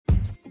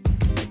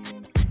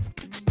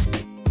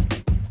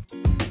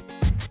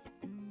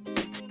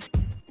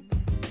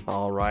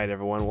All right,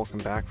 everyone, welcome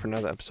back for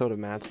another episode of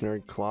Matt's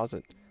Nerd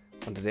Closet.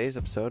 On today's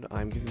episode,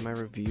 I'm giving my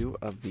review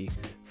of the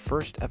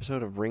first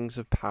episode of Rings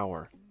of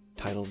Power,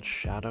 titled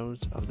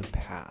Shadows of the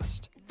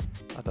Past.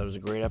 I thought it was a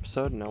great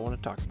episode, and I want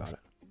to talk about it.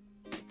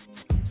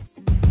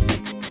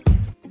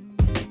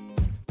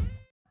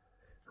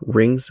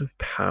 Rings of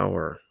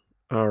Power.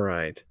 All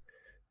right.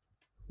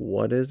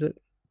 What is it?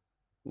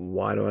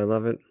 Why do I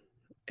love it?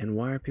 And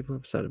why are people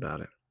upset about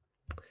it?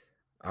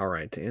 All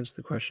right, to answer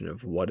the question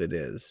of what it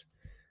is,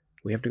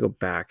 we have to go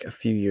back a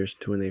few years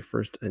to when they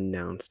first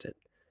announced it.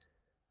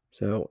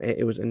 So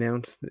it was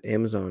announced that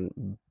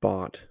Amazon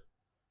bought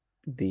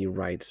the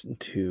rights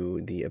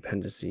to the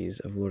appendices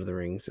of Lord of the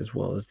Rings as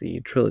well as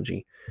the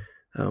trilogy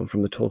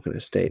from the Tolkien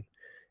estate.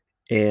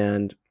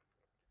 And,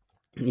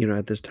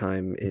 at this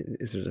time,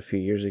 this was a few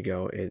years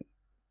ago,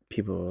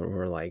 people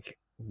were like,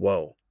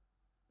 whoa,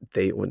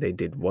 they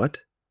did what?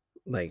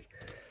 Like,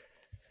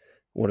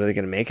 what are they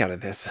going to make out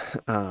of this?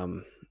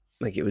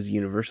 Like, it was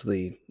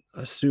universally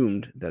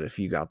assumed that if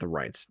you got the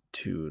rights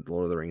to the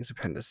Lord of the Rings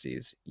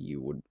appendices,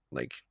 you would,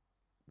 like,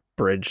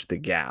 bridge the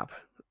gap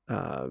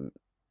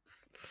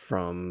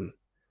from,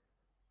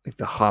 like,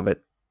 The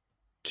Hobbit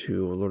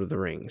to Lord of the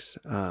Rings.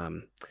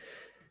 And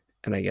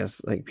I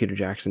guess, like, Peter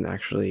Jackson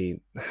actually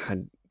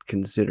had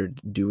considered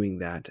doing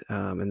that.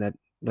 And that,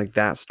 like,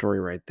 that story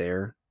right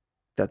there,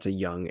 that's a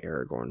young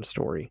Aragorn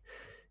story.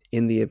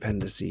 In the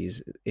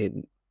appendices,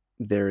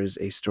 there is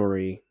a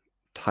story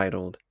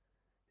titled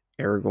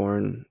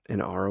Aragorn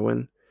and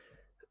Arwen.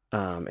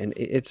 And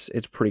it's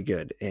pretty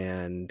good,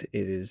 and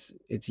it's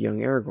young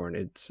Aragorn.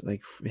 It's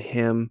like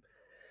him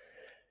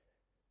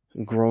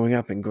growing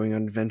up and going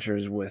on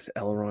adventures with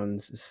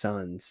Elrond's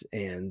sons,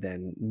 and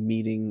then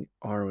meeting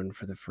Arwen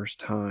for the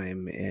first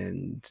time,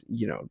 and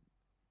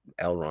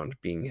Elrond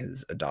being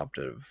his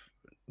adopted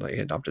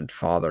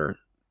father.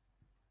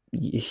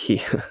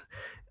 He,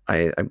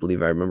 I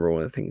believe I remember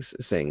one of the things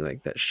saying,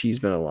 like, that she's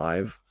been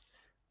alive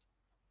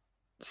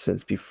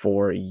since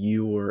before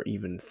you were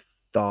even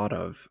thought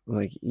of,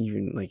 like,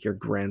 even like your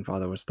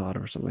grandfather was thought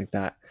of, or something like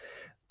that.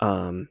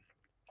 Um,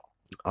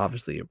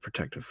 Obviously a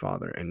protective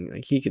father, and,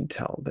 like, he could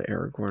tell that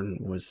Aragorn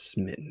was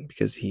smitten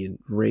because he had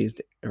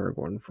raised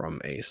Aragorn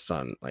from a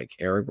son. Like,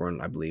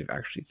 Aragorn, I believe,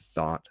 actually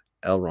thought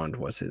Elrond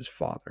was his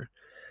father.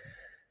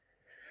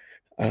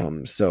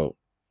 So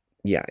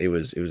yeah, it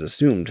was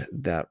assumed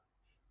that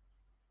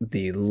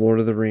the Lord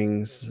of the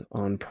Rings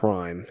on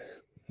Prime,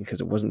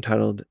 because it wasn't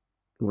titled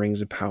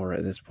Rings of Power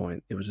at this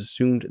point, it was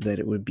assumed that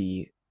it would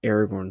be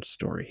Aragorn's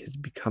story, his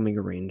becoming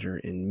a ranger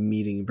and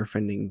meeting,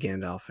 befriending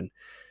Gandalf, and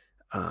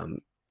um,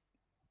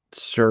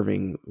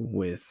 serving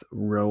with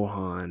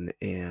Rohan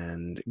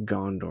and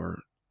Gondor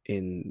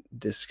in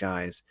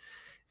disguise.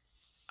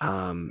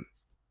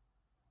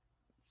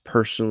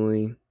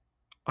 Personally,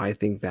 I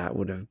think that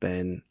would have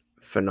been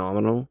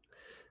phenomenal.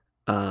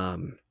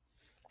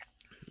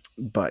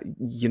 But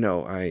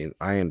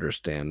I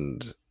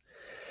understand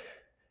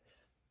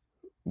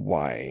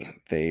why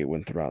they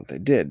went the route they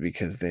did,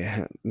 because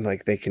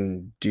they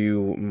can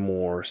do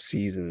more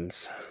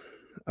seasons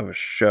of a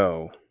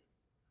show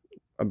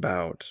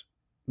about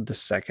the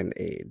Second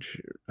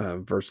Age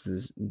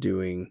versus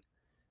doing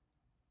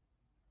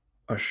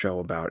a show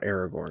about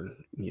Aragorn,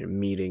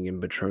 meeting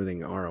and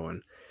betrothing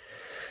Arwen.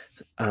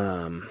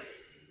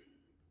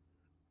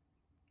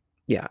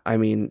 Yeah, I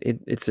mean,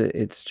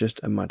 it's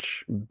just a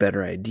much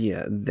better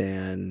idea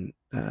than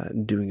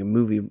doing a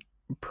movie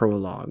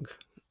prologue,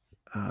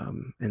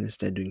 and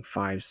instead doing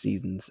 5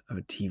 seasons of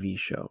a TV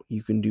show.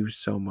 You can do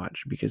so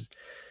much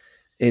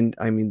and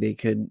I mean, they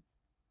could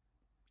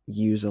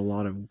use a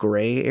lot of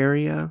gray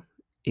area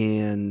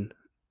in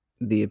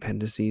the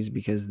appendices,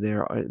 because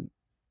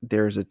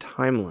there's a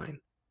timeline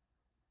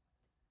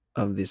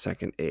of the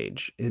Second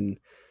Age in,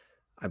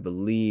 I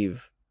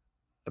believe,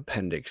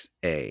 Appendix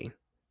A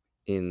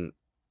in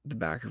the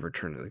back of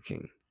Return of the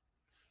King.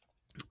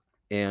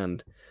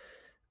 And,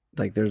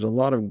 like, there's a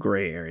lot of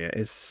gray area.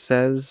 It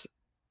says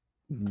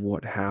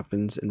what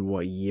happens and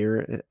what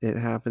year it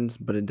happens,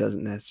 but it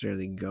doesn't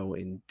necessarily go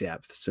in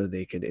depth, so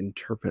they could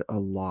interpret a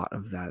lot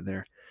of that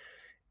there.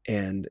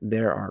 And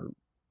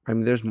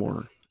there's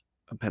more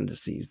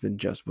appendices than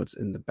just what's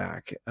in the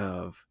back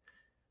of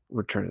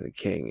Return of the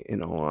King,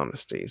 in all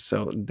honesty.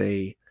 So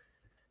they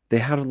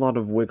had a lot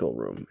of wiggle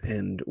room,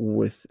 and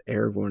with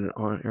Aragorn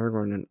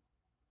and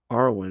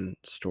Arwen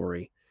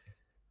story,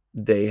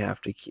 they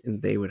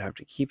would have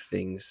to keep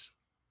things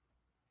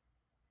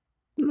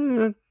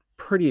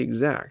pretty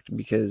exact,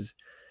 because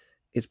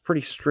it's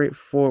pretty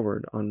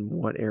straightforward on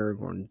what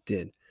Aragorn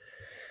did.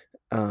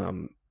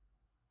 Um,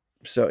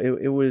 so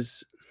it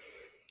was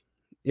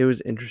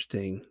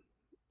interesting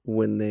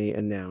when they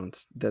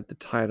announced that the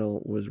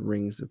title was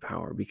Rings of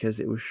Power, because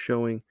it was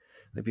showing,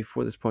 like,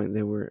 before this point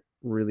they were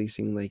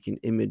releasing, like, an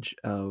image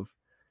of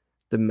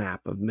the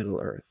map of Middle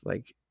Earth.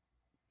 Like,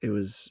 it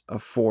was a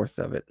fourth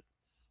of it,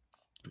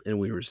 and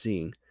we were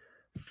seeing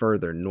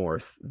further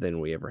north than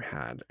we ever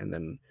had, and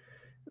then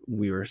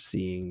we were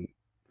seeing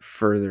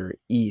further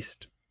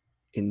east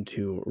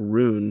into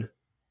Rhûn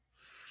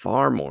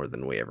far more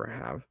than we ever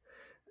have.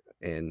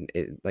 and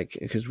it like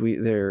because we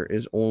there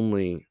is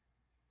only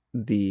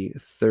the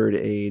third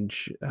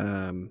age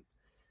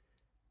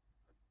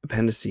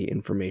appendice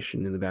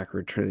information in the back of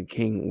Return of the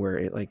King, where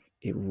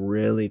it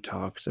really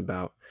talks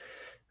about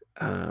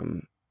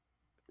um,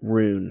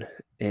 Rune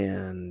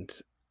and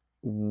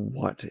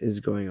what is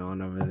going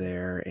on over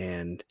there,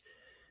 and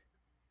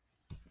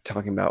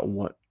talking about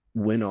what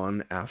went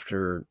on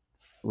after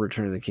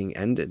Return of the King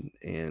ended,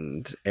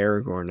 and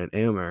Aragorn and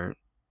Eomer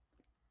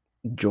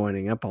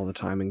joining up all the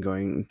time and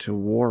going to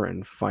war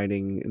and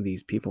fighting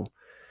these people.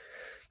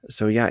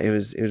 So yeah, it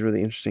was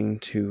really interesting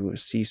to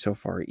see so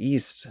far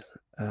east,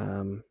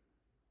 um,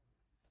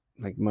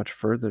 like much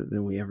further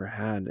than we ever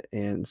had.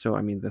 And so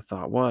I mean, the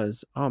thought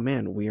was, oh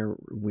man, we are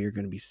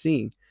going to be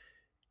seeing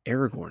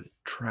Aragorn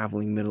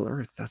traveling Middle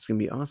Earth. That's going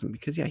to be awesome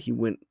because yeah, he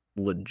went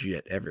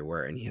legit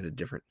everywhere and he had a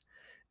different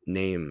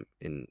name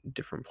in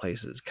different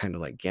places, kind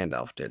of like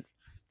Gandalf did.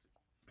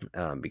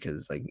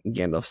 Because like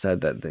Gandalf said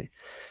that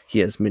he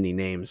has many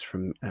names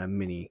from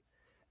many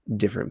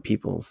different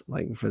peoples,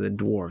 like for the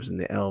dwarves and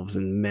the elves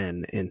and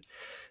men, and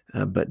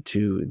but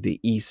to the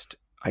east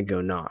I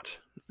go not,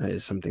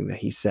 is something that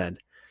he said.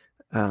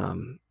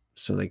 So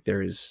like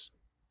there is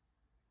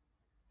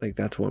like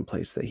that's one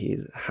place that he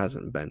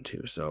hasn't been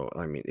to. So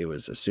I mean, it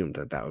was assumed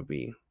that that would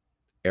be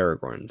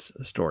Aragorn's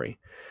story.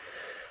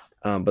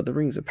 But the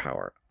Rings of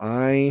Power,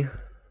 I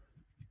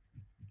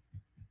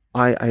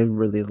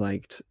really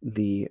liked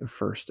the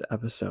first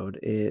episode.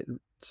 It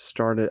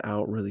started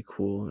out really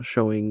cool,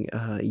 showing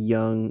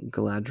young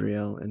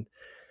Galadriel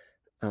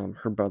and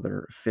her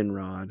brother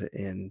Finrod,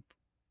 and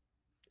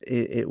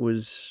it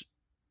was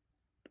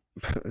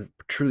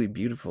truly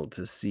beautiful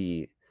to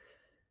see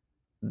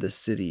the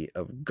city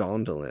of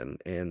Gondolin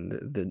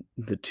and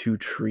the two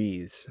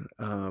trees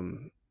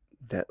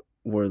that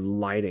were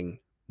lighting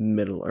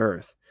Middle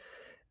Earth.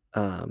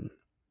 Um,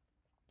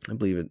 I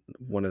believe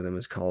one of them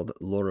is called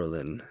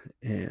Lorelin,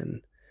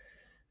 and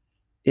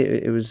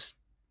it was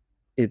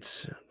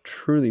it's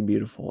truly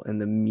beautiful.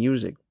 And the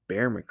music,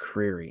 Bear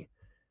McCreary,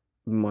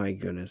 my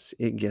goodness,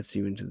 it gets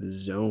you into the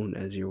zone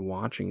as you're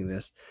watching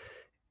this.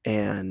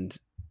 And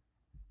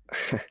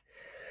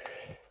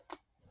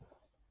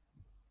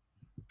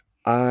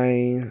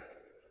I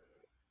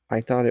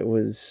I thought it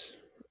was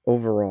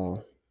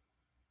overall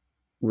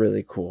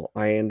really cool.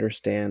 I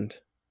understand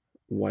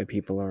why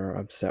people are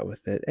upset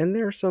with it, and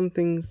there are some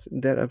things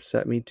that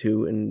upset me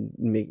too and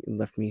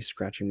left me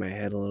scratching my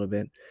head a little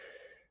bit,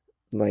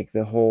 like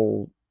the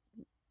whole,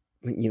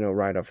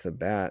 right off the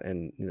bat,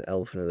 and the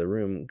elephant in the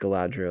room,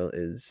 Galadriel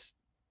is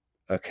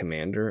a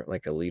commander,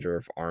 like a leader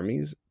of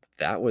armies.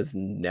 That was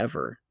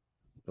never,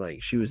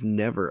 like, she was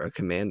never a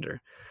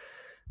commander.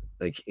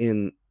 Like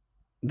in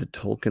the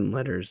Tolkien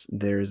letters,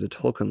 there's a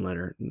Tolkien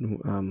letter,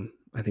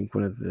 I think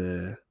one of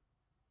the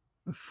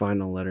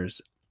final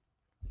letters,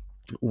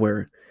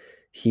 where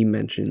he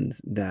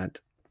mentions that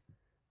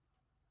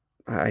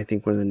I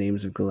think one of the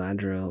names of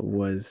Galadriel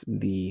was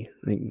the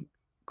like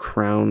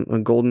crown, a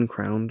golden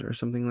crowned or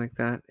something like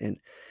that,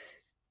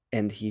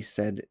 and he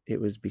said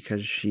it was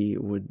because she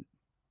would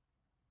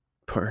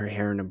put her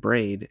hair in a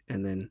braid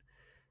and then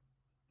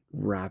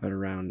wrap it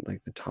around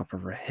like the top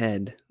of her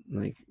head,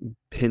 like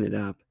pin it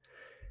up,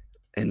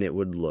 and it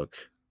would look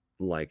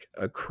like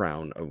a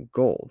crown of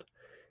gold.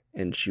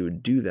 And she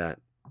would do that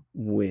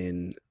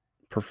when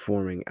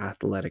performing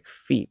athletic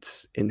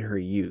feats in her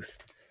youth.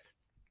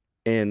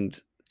 And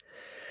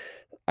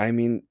I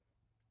mean,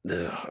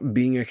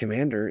 being a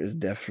commander is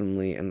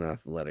definitely an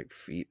athletic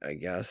feat, I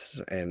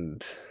guess.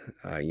 And,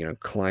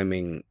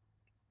 climbing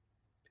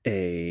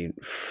a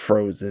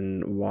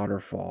frozen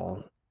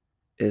waterfall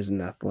is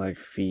an athletic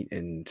feat.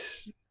 And,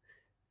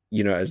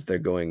 as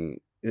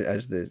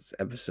this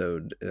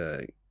episode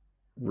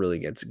really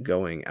gets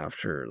going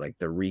after like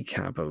the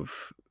recap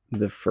of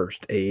the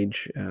first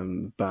age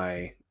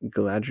by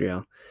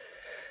Galadriel,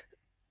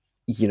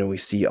 we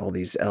see all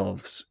these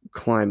elves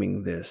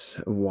climbing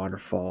this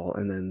waterfall,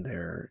 and then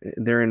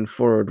they're in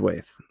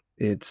Forodwaith.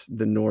 It's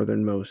the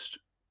northernmost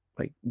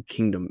like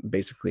kingdom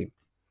basically,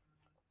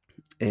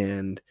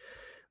 and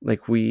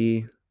like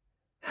we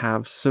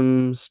have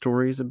some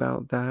stories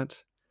about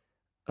that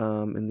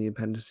in the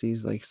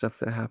appendices, like stuff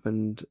that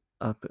happened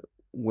up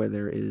where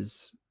there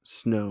is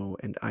snow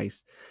and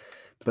ice,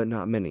 but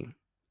not many.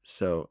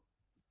 So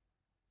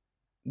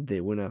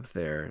they went up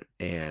there,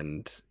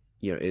 and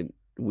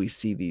we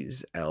see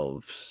these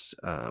elves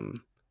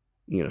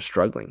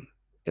struggling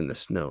in the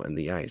snow and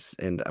the ice,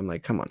 and I'm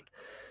like, come on.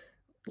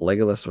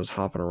 Legolas was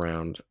hopping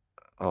around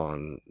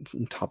on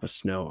top of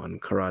snow on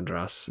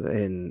Caradhras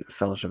in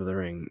Fellowship of the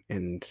Ring,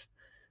 and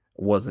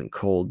wasn't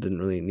cold, didn't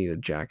really need a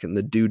jacket, and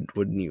the dude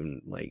wouldn't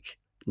even like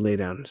lay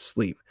down and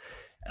sleep.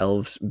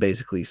 Elves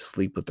basically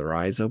sleep with their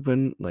eyes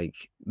open,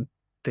 like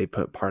they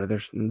put part of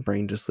their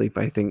brain to sleep,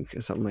 I think,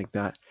 something like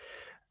that.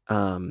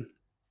 um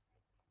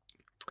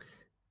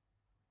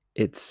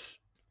it's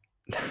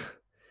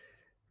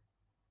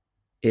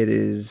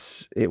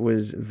it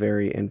was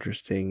very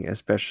interesting,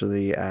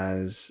 especially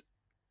as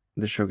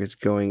the show gets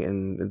going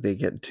and they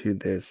get to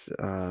this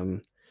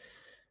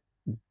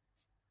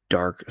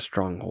dark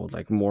stronghold,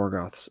 like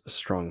Morgoth's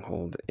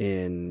stronghold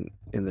in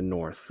the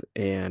north,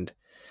 and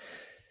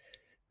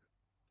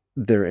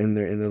they're in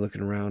there and they're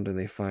looking around and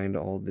they find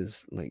all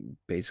this like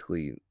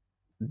basically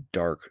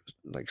dark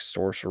like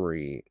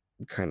sorcery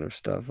kind of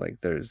stuff. Like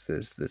there's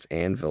this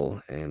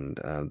anvil, and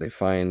they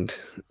find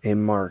a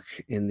mark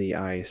in the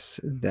ice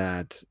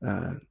that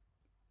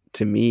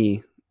to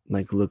me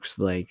like looks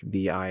like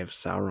the Eye of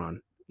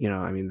Sauron.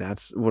 I mean,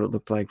 that's what it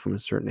looked like from a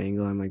certain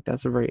angle. I'm like,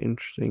 that's a very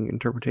interesting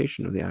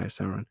interpretation of the Eye of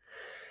Sauron.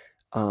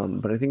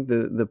 But I think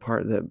the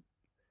part that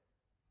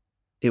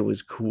it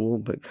was cool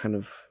but kind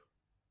of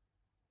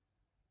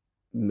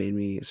made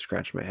me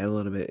scratch my head a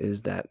little bit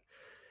is that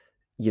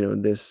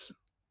this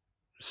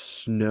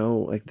snow,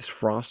 like this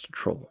frost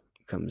troll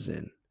comes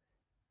in,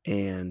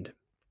 and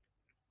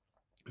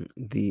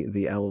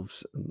the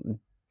elves,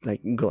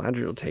 like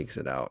Galadriel takes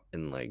it out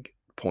in like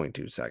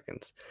 0.2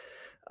 seconds.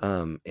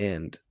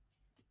 And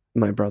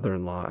my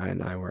brother-in-law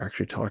and I were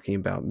actually talking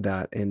about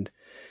that, and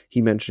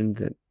he mentioned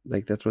that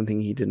like that's one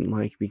thing he didn't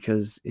like,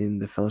 because in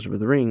the Fellowship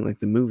of the Ring, like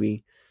the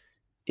movie,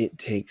 it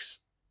takes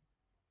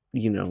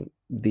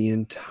the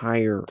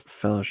entire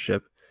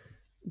fellowship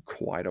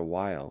quite a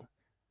while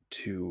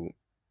to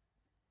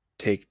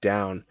take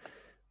down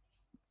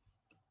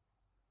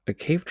a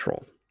cave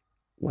troll.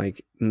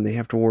 Like, and they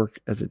have to work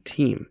as a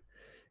team.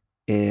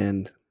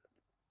 And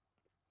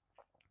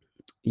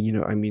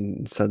I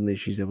mean, suddenly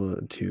she's able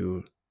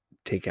to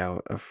take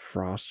out a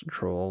frost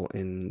troll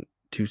in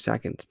 2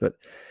 seconds. But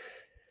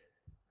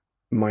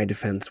my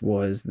defense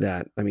was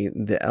that, I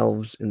mean, the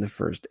elves in the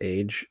first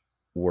age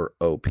were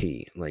OP.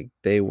 Like,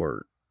 they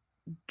were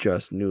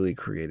just newly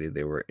created.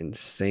 They were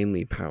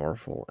insanely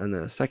powerful. And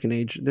the second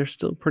age, they're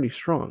still pretty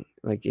strong.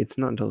 Like, it's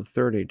not until the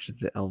third age that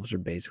the elves are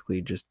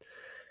basically just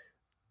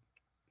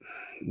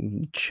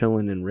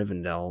chilling in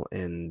Rivendell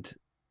and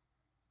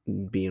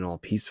being all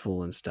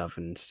peaceful and stuff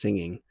and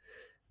singing.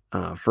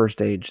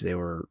 First age, they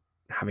were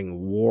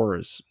having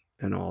wars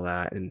and all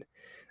that. And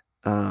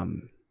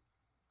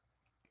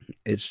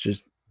it's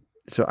just,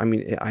 so I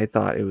mean, I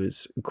thought it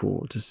was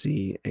cool to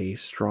see a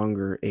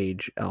stronger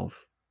age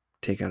elf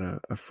take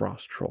out a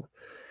frost troll.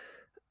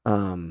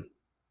 So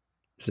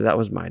that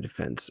was my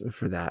defense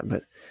for that.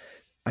 But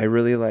I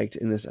really liked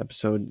in this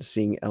episode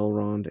seeing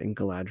Elrond and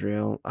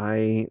Galadriel.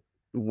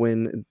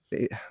 When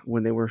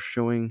they were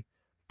showing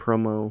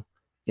promo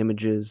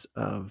images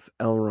of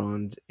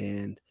Elrond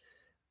and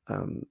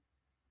um,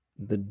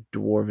 the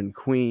Dwarven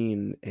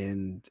Queen,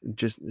 and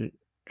just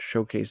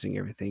showcasing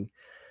everything,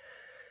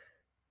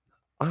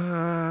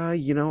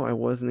 I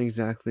wasn't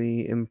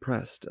exactly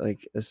impressed.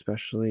 Like,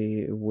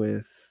 especially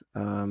with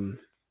Elrond,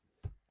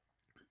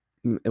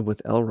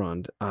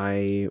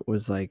 I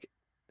was like,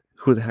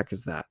 who the heck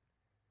is that?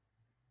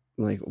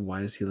 Like,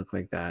 why does he look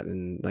like that?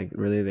 And like,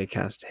 really, they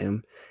cast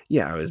him?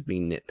 Yeah, I was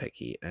being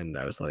nitpicky, and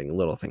I was letting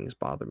little things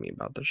bother me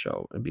about the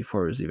show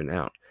before it was even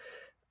out.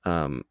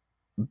 Um,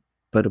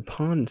 but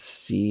upon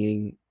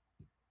seeing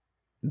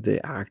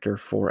the actor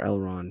for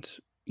Elrond,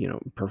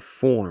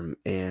 perform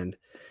and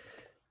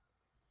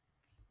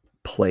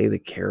play the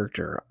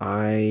character,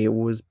 I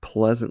was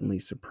pleasantly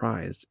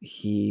surprised.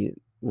 He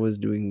was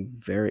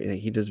doing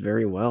he does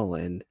very well,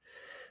 and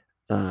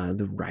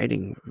the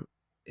writing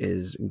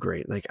is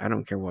great. Like, I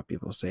don't care what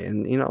people say,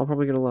 and I'll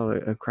probably get a lot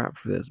of crap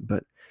for this,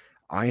 but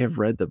I have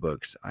read the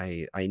books.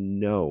 I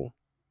know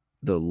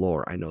the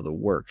lore. I know the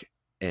work,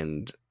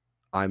 and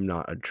I'm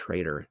not a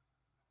traitor,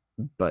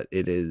 but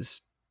it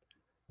is.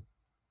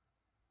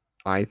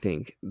 I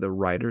think the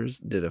writers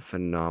did a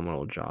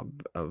phenomenal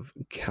job of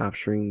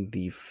capturing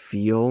the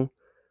feel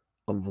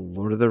of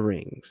Lord of the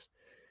Rings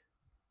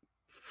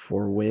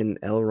for when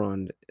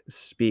Elrond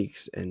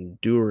speaks,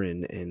 and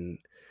Durin and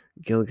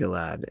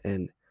Gilgalad,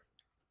 and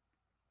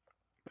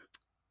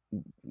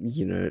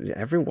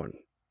everyone.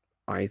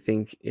 I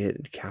think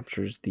it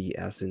captures the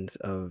essence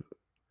of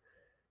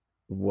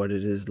what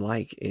it is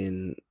like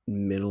in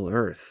Middle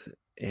Earth.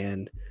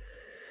 And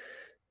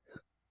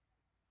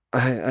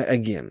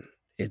again,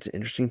 it's an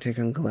interesting take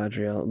on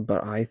Galadriel,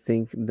 but I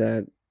think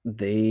that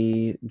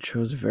they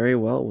chose very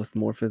well with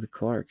Morpeth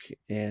Clark.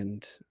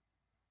 And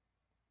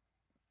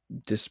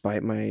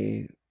despite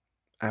my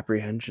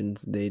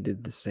apprehensions, they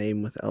did the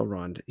same with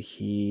Elrond.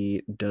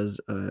 He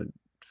does a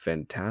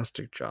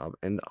fantastic job,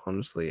 and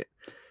honestly,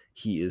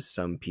 he is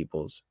some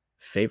people's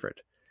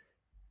favorite.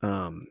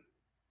 Um,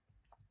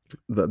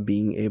 but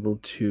being able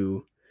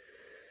to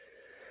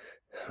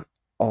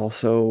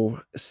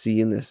also see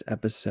in this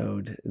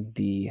episode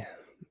the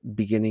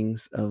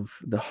beginnings of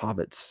the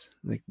hobbits,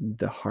 like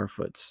the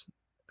Harfoots.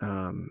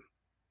 And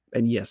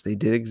yes, they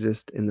did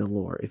exist in the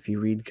lore. If you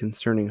read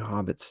concerning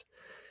hobbits,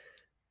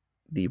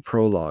 the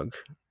prologue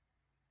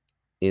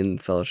in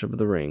Fellowship of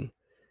the Ring,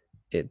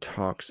 it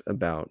talks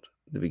about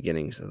the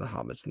beginnings of the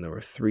hobbits. And there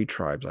were three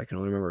tribes. I can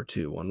only remember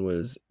two. One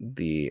was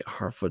the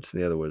Harfoots,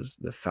 and the other was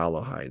the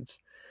Fallowhides.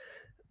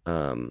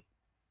 Um,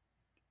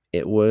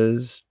 it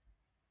was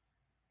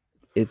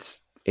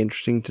it's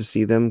interesting to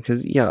see them,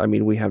 because I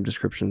mean, we have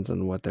descriptions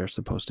on what they're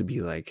supposed to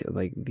be like.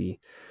 Like,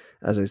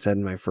 as I said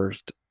in my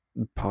first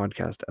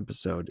podcast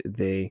episode,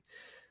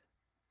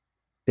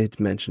 it's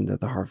mentioned that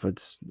the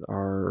Harfoots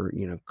are,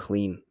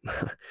 clean.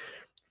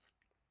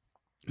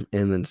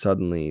 And then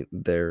suddenly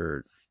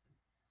they're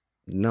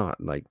not,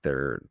 like,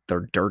 they're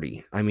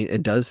dirty. I mean,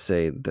 it does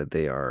say that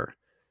they are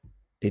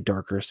a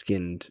darker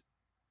skinned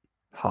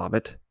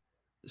hobbit.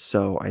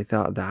 So I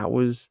thought that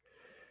was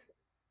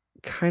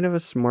kind of a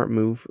smart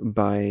move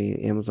by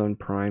Amazon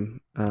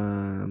Prime,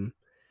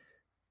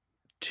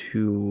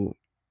 to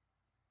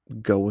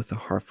go with the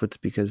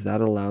Harfoots, because that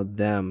allowed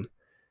them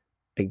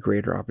a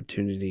greater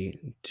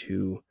opportunity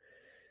to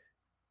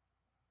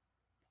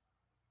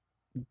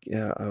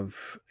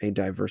of a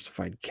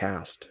diversified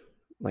cast.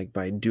 Like,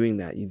 by doing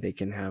that, they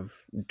can have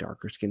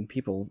darker skinned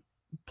people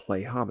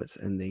play hobbits,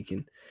 and they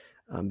can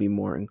be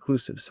more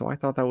inclusive. So I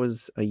thought that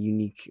was a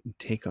unique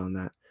take on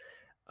that.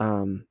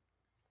 Um,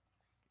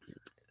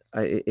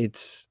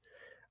 it's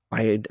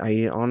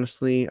I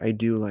honestly, I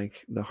do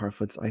like the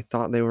Harfoots. I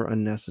thought they were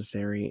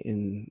unnecessary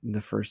in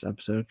the first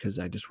episode because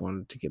I just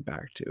wanted to get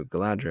back to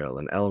Galadriel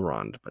and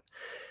Elrond. But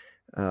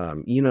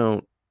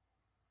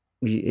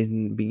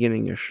in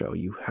beginning a show,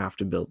 you have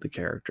to build the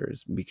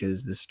characters,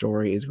 because the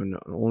story is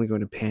only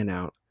going to pan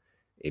out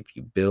if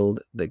you build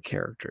the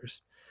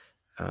characters.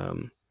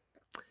 Um,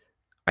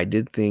 I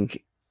did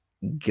think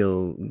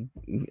Gil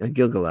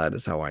Gilgalad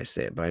is how I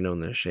say it, but I know in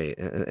the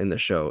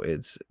show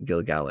it's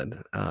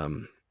Gilgalad.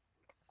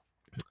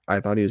 I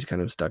thought he was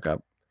kind of stuck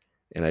up,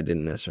 and I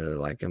didn't necessarily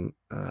like him.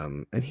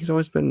 And he's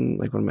always been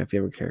like one of my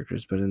favorite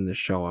characters, but in this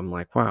show, I'm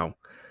like, wow,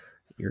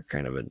 you're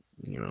kind of a,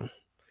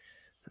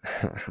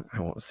 I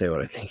won't say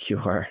what I think you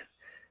are.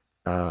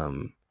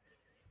 Um,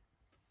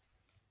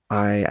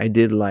 I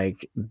did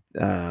like,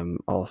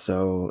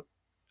 also,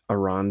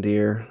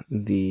 Arondir,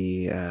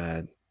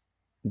 the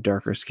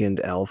darker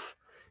skinned elf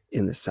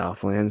in the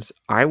Southlands.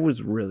 I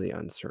was really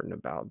uncertain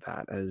about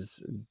that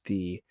as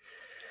the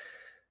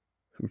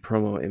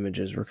promo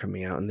images were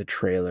coming out in the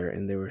trailer,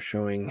 and they were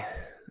showing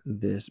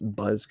this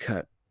buzz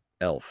cut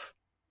elf.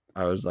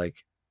 I was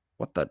like,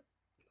 what the?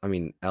 I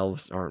mean,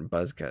 elves aren't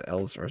buzz cut.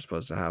 Elves are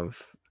supposed to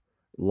have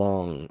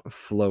long,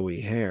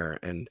 flowy hair.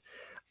 And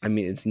I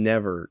mean, it's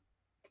never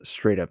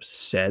straight up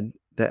said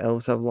that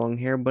elves have long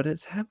hair, but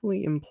it's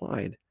heavily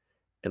implied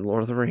in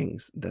Lord of the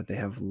Rings that they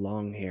have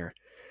long hair.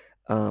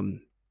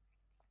 Um,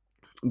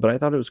 but I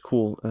thought it was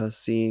cool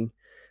seeing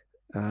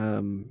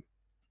um,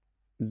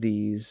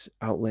 these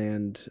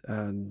outland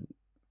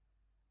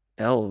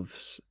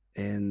elves,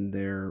 and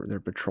they're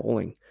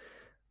patrolling,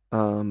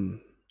 um,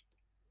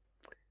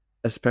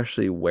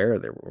 especially where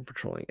they were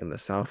patrolling in the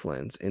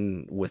Southlands,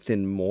 in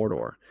within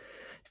Mordor.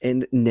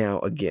 And now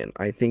again,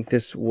 I think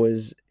this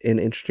was an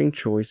interesting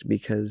choice,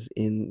 because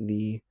in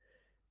the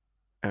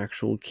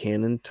actual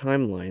canon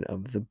timeline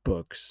of the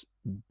books,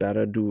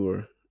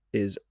 Barad-dûr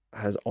is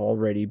has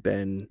already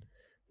been,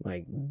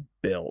 like,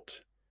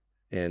 built,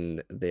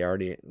 and there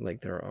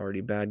are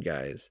already bad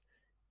guys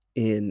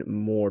in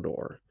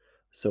Mordor.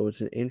 So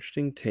it's an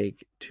interesting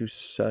take to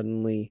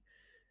suddenly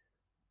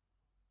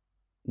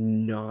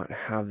not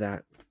have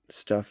that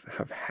stuff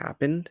have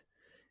happened,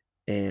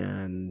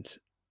 and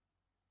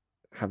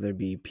have there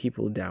be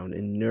people down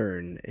in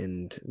Nirn,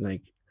 and,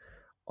 like,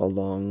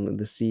 along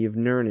the Sea of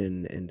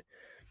Nirnen. And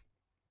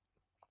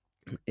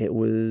it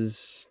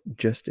was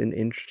just an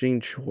interesting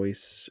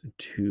choice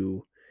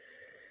to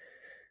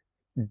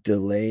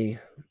delay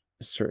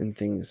certain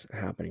things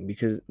happening,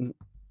 because,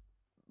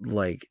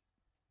 like,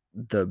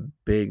 the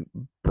big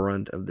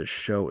brunt of the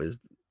show is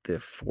the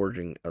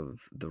forging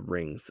of the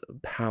rings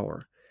of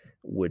power,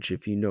 which,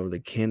 if you know the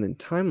canon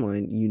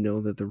timeline, you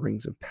know that the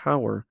rings of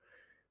power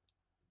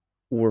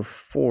were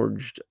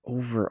forged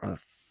over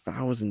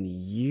 1,000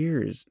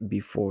 years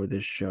before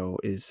this show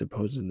is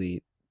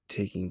supposedly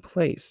taking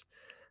place.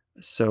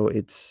 So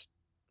it's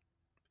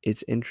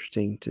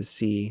interesting to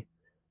see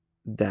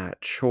that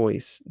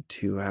choice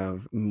to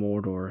have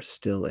Mordor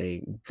still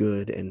a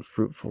good and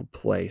fruitful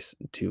place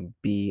to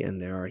be, and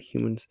there are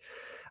humans.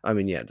 I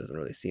mean, yeah, it doesn't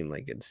really seem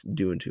like it's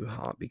doing too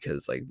hot,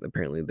 because, like,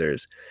 apparently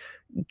there's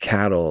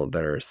cattle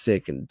that are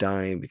sick and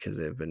dying because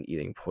they've been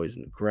eating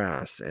poisoned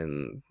grass,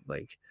 and,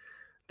 like,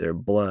 their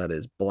blood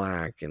is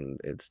black, and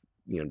it's,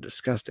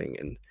 disgusting.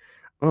 And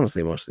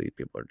honestly, most of these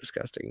people are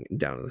disgusting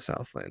down in the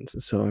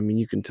Southlands. So I mean,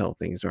 you can tell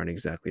things aren't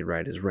exactly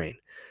right as rain.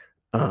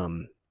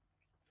 Um,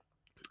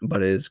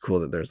 but it is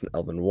cool that there's an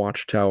elven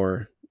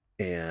watchtower,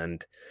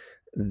 and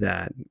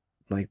that,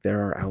 like,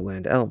 there are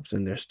outland elves,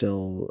 and they're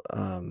still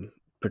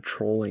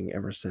patrolling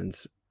ever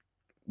since,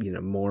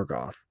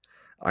 Morgoth.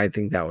 I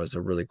think that was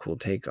a really cool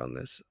take on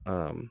this.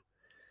 And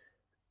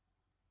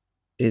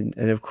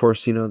of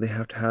course, they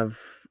have to have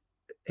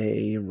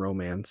a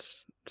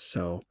romance.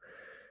 So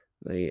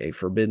a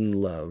forbidden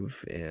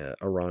love,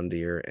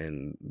 Arondir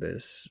and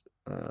this,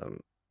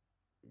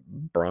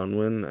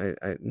 Bronwyn.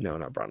 I no,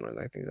 not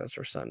Bronwyn. I think that's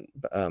her son.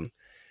 But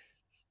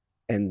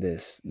and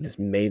this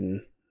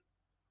maiden,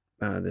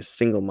 this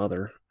single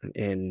mother.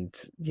 And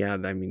yeah,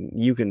 I mean,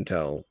 you can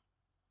tell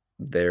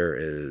there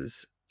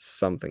is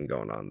something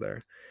going on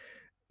there.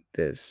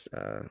 This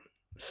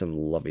some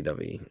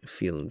lovey-dovey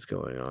feelings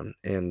going on,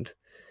 and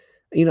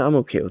I'm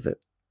okay with it.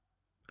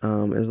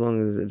 As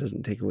long as it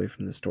doesn't take away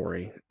from the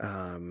story.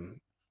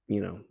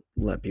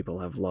 Let people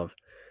have love.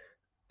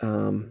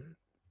 Um,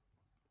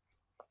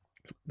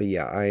 but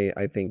yeah,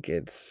 I think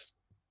it's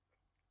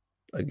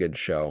a good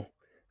show.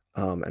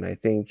 And I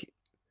think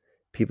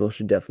people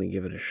should definitely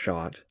give it a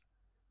shot.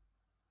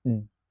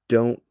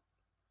 Don't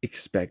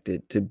expect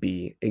it to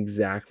be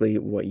exactly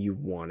what you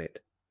want it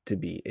to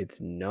be.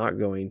 It's not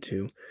going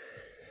to.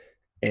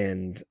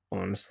 And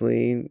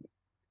honestly,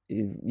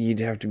 you'd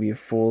have to be a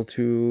fool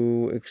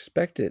to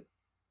expect it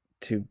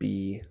to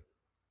be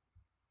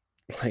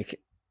like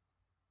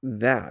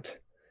that,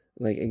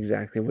 like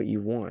exactly what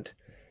you want.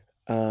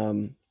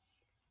 Um,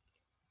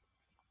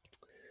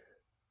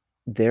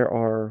 there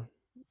are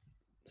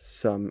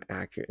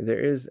there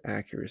is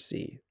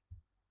accuracy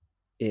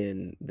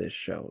in this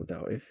show,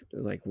 though. If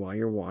like while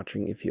you're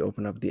watching, if you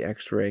open up the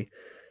X-ray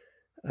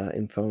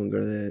info and go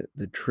to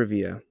the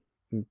trivia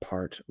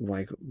part,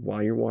 like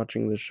while you're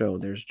watching the show,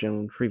 there's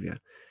general trivia,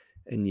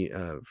 and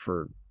you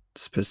for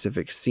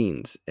specific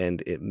scenes,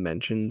 and it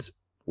mentions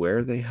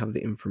where they have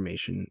the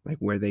information, like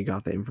where they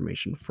got the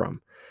information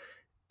from.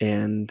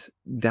 And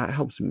that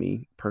helps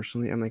me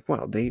personally. I'm like,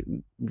 wow, they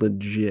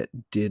legit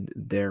did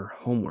their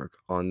homework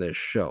on this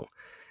show.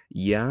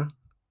 Yeah,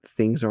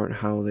 things aren't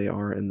how they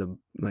are in the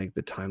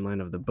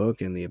timeline of the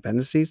book and the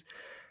appendices,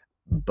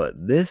 but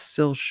this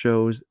still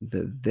shows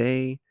that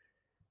they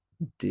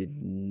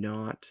did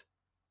not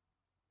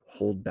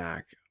hold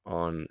back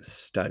on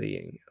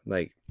studying.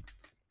 Like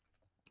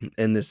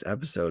in this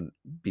episode,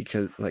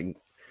 because like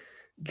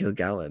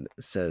Gil-galad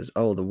says,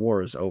 "Oh, the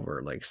war is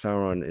over. Like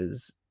Sauron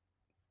is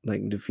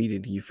like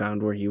defeated. He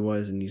found where he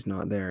was, and he's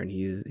not there, and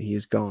he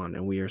is gone,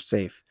 and we are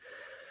safe."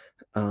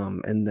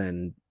 And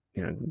then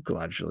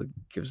Galadriel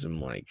gives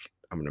him like,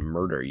 "I'm gonna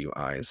murder you,"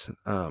 eyes.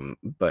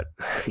 But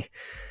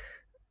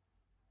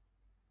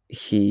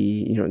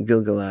he,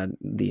 Gil-galad,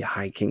 the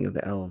High King of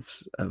the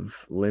Elves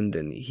of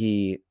Lindon,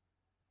 he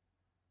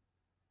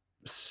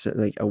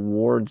like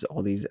awards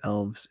all these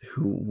elves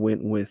who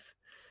went with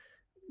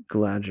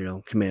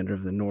Galadriel, commander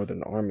of the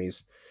Northern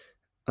armies,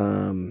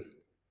 um,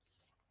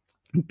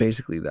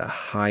 basically the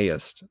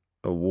highest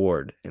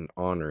award and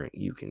honor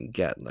you can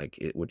get, like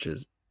it, which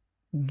is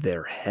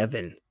their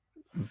heaven,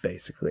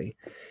 basically,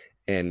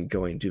 and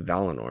going to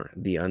Valinor,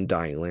 the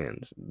Undying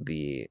Lands,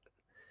 the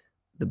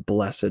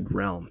Blessed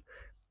Realm,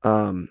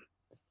 um,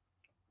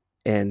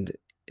 and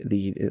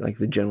the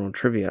general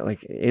trivia,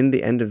 like in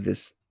the end of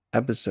this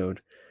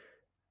episode,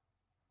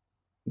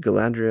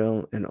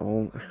 Galadriel and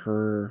all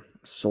her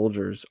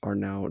soldiers are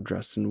now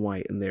dressed in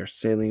white, and they're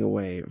sailing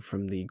away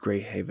from the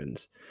Grey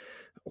Havens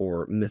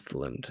or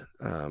Mithland.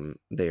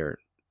 They are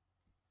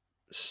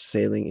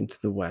sailing into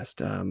the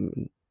west,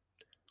 on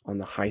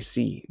the high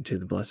sea to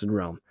the Blessed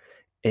Realm.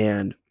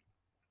 And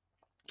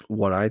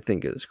what I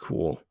think is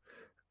cool,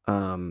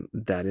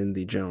 that in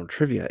the general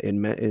trivia, it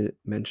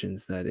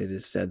mentions that it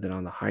is said that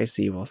on the high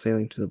sea, while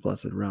sailing to the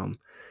Blessed Realm,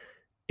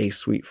 a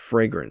sweet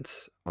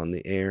fragrance on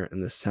the air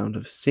and the sound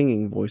of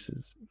singing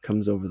voices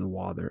comes over the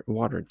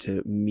water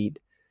to meet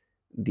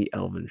the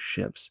elven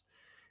ships.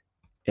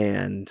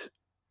 And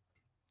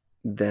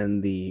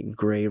then the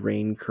gray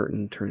rain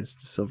curtain turns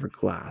to silver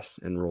glass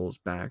and rolls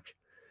back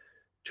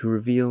to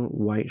reveal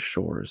white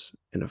shores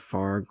in a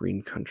far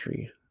green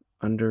country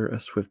under a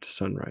swift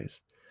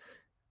sunrise.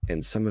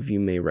 And some of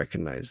you may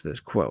recognize this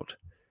quote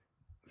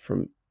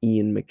from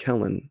Ian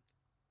McKellen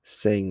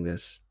saying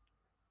this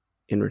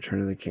in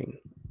Return of the King.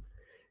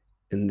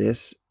 And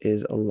this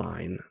is a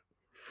line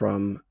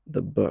from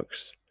the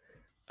books.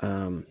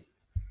 The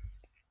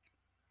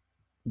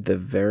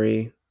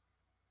very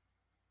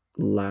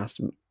last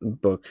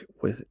book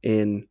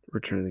within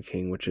Return of the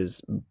King, which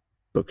is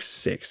book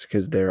 6,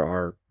 because there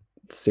are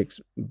 6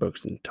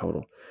 books in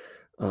total.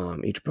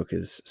 Each book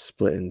is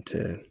split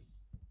into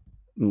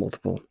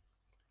multiple.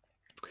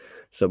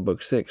 So,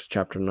 book 6,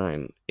 chapter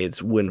 9,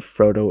 it's when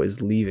Frodo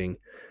is leaving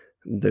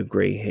the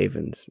Grey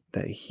Havens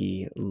that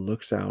he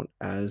looks out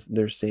as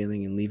they're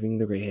sailing and leaving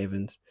the Grey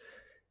Havens.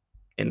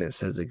 And it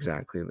says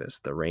exactly this: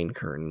 the rain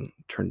curtain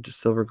turned to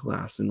silver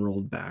glass and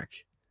rolled back,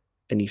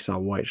 and he saw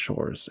white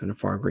shores and a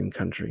far green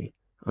country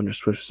under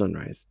swift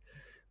sunrise.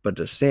 But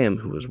to Sam,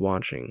 who was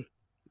watching,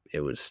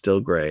 it was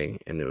still gray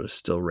and it was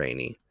still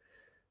rainy.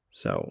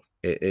 So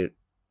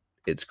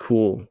it's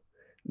cool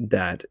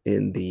that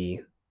in the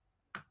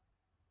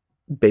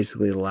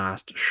basically the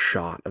last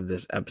shot of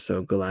this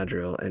episode,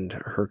 Galadriel and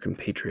her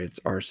compatriots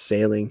are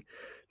sailing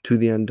to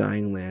the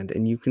Undying Land,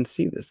 and you can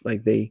see this.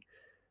 Like they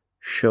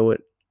show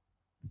it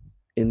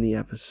in the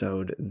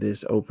episode,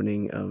 this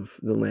opening of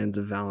the lands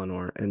of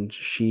Valinor, and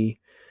she,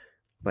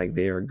 like,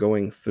 they are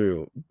going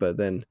through, but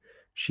then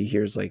she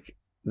hears like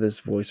this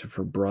voice of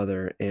her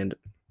brother, and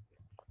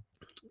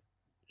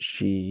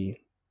she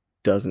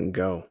doesn't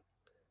go.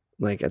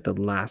 Like at the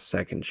last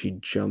second, she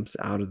jumps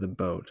out of the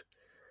boat,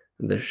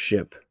 the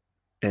ship,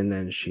 and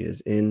then she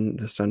is in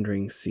the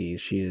sundering sea.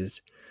 She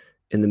is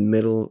in the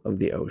middle of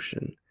the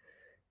ocean,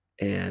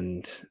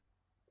 and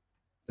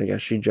like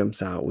as she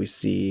jumps out, we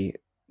see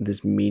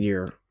this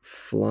meteor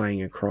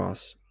flying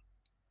across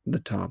the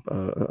top,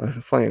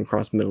 flying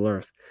across Middle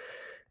Earth,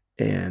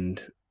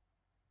 and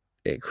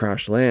it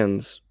crash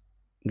lands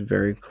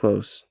very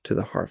close to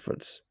the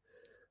Harfoots,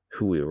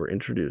 who we were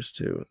introduced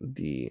to,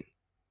 the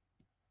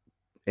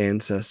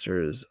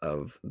ancestors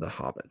of the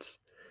hobbits.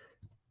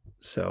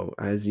 So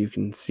as you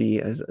can see,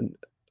 as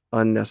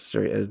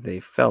unnecessary as they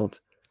felt,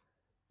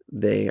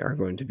 they are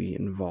going to be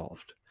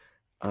involved.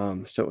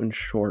 So in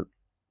short,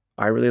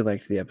 I really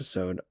liked the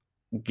episode.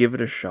 Give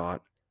it a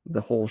shot.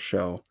 The whole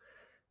show.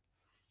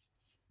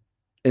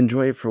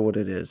 Enjoy it for what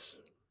it is.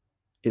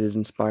 It is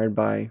inspired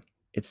by,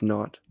 it's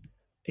not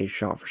a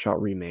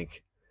shot-for-shot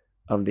remake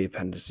of the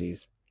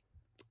appendices.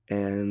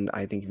 And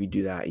I think if you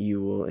do that,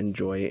 you will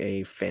enjoy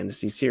a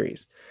fantasy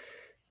series.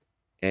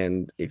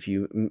 And if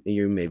you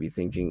may be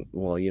thinking,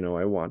 well,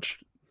 I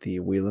watched the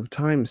Wheel of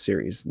Time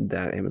series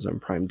that Amazon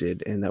Prime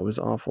did, and that was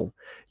awful.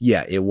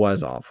 Yeah, it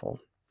was awful.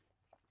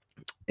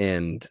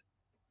 And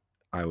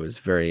I was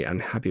very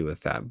unhappy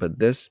with that. But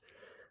this,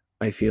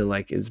 I feel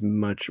like, is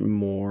much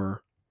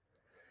more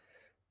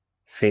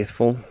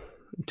faithful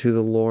to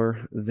the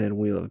lore than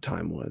Wheel of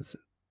Time was.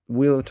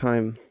 Wheel of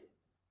Time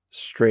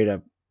straight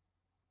up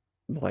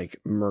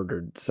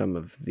murdered some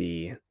of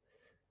the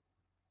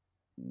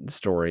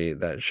story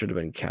that should have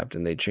been kept,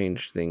 and they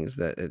changed things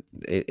that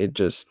it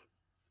just,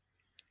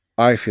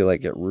 I feel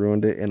like it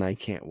ruined it, and I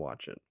can't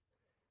watch it.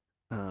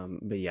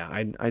 But yeah,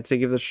 I'd say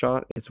give it a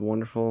shot. It's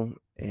wonderful,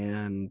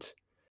 and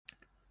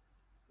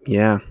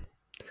yeah,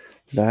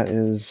 that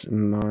is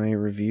my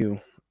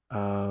review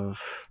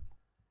of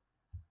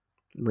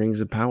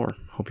Rings of Power.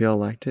 Hope y'all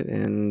liked it,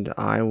 and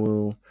I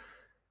will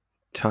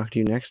talk to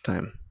you next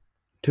time.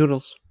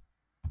 Toodles.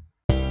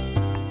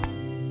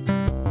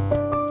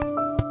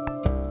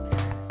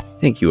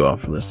 Thank you all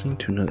for listening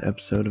to another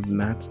episode of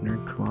Matt's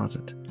Nerd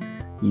Closet.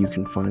 You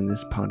can find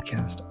this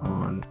podcast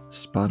on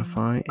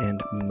Spotify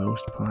and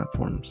most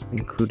platforms,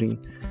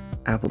 including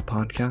Apple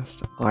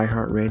Podcasts,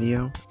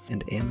 iHeartRadio,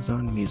 and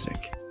Amazon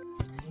Music.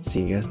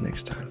 See you guys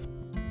next time.